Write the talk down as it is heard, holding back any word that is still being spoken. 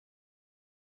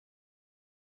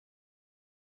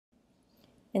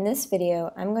In this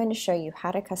video, I'm going to show you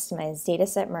how to customize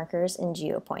dataset markers in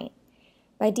Geopointe.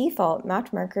 By default,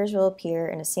 mapped markers will appear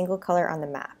in a single color on the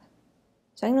map.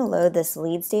 So I'm going to load this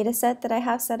leads dataset that I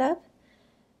have set up,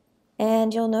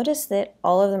 and you'll notice that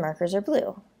all of the markers are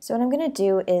blue. So what I'm going to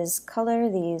do is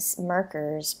color these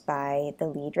markers by the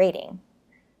lead rating.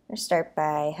 I'm going to start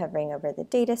by hovering over the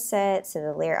dataset so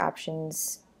the layer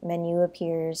options menu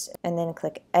appears, and then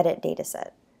click Edit Dataset.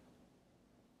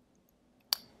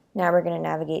 Now we're going to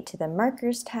navigate to the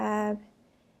Markers tab,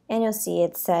 and you'll see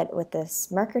it's set with this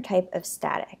marker type of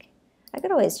static. I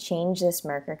could always change this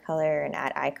marker color and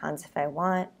add icons if I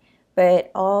want, but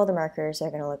all the markers are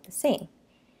going to look the same.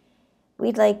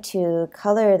 We'd like to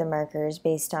color the markers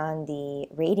based on the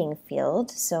rating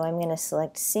field, so I'm going to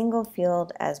select single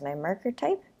field as my marker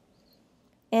type.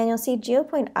 And you'll see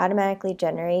Geopointe automatically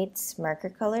generates marker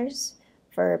colors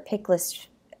for pick list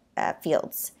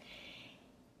fields.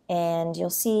 And you'll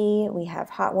see we have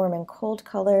hot, warm, and cold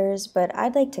colors, but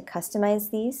I'd like to customize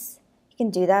these. You can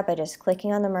do that by just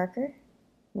clicking on the marker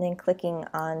and then clicking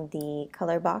on the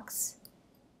color box.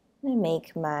 I'm going to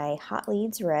make my hot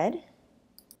leads red,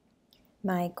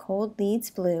 my cold leads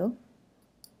blue,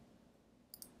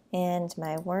 and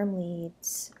my warm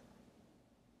leads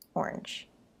orange.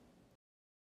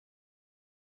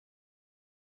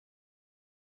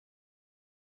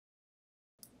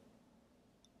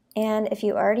 And if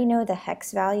you already know the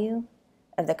hex value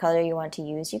of the color you want to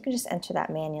use, you can just enter that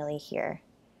manually here.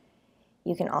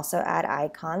 You can also add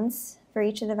icons for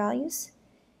each of the values.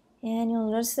 And you'll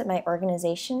notice that my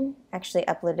organization actually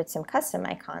uploaded some custom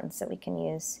icons that we can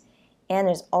use. And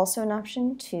there's also an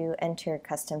option to enter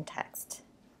custom text.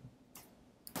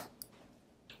 I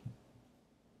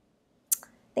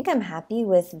think I'm happy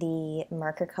with the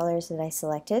marker colors that I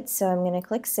selected, so I'm going to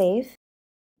click Save.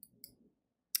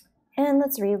 And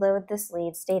let's reload this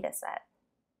leads dataset.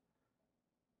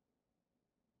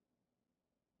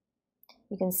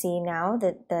 You can see now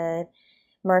that the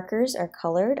markers are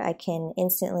colored. I can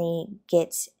instantly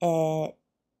get a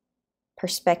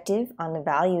perspective on the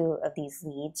value of these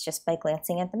leads just by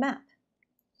glancing at the map.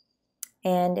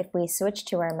 And if we switch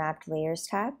to our Mapped Layers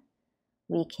tab,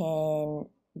 we can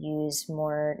use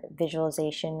more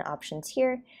visualization options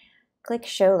here. Click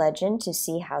Show Legend to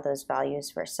see how those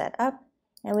values were set up.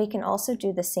 And we can also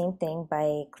do the same thing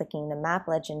by clicking the Map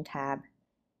Legend tab.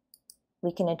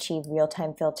 We can achieve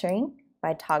real-time filtering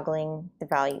by toggling the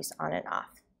values on and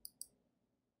off.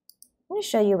 I'm going to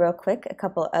show you real quick a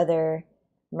couple other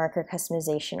marker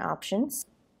customization options.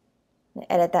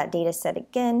 Edit that data set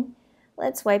again.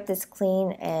 Let's wipe this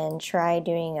clean and try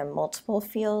doing a multiple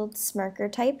fields marker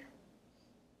type.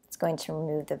 It's going to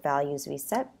remove the values we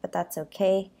set, but that's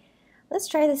okay. Let's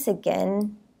try this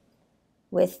again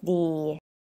with the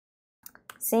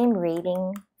same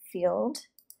rating field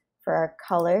for our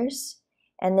colors,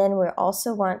 and then we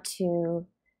also want to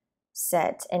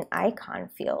set an icon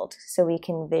field so we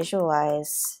can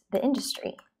visualize the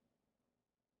industry.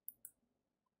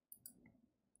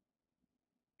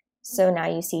 So now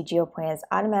you see Geopointe has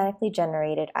automatically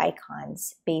generated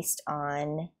icons based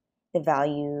on the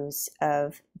values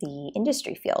of the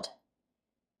industry field.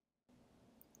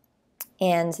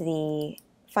 And the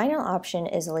final option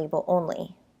is label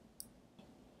only.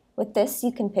 With this,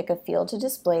 you can pick a field to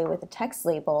display with a text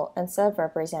label instead of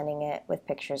representing it with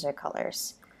pictures or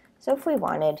colors. So if we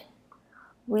wanted,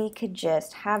 we could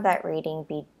just have that rating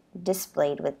be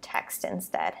displayed with text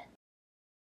instead.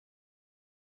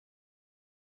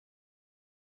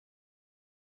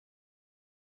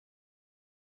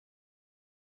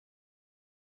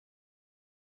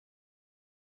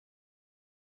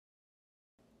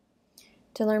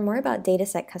 To learn more about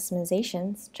dataset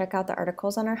customizations, check out the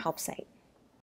articles on our help site.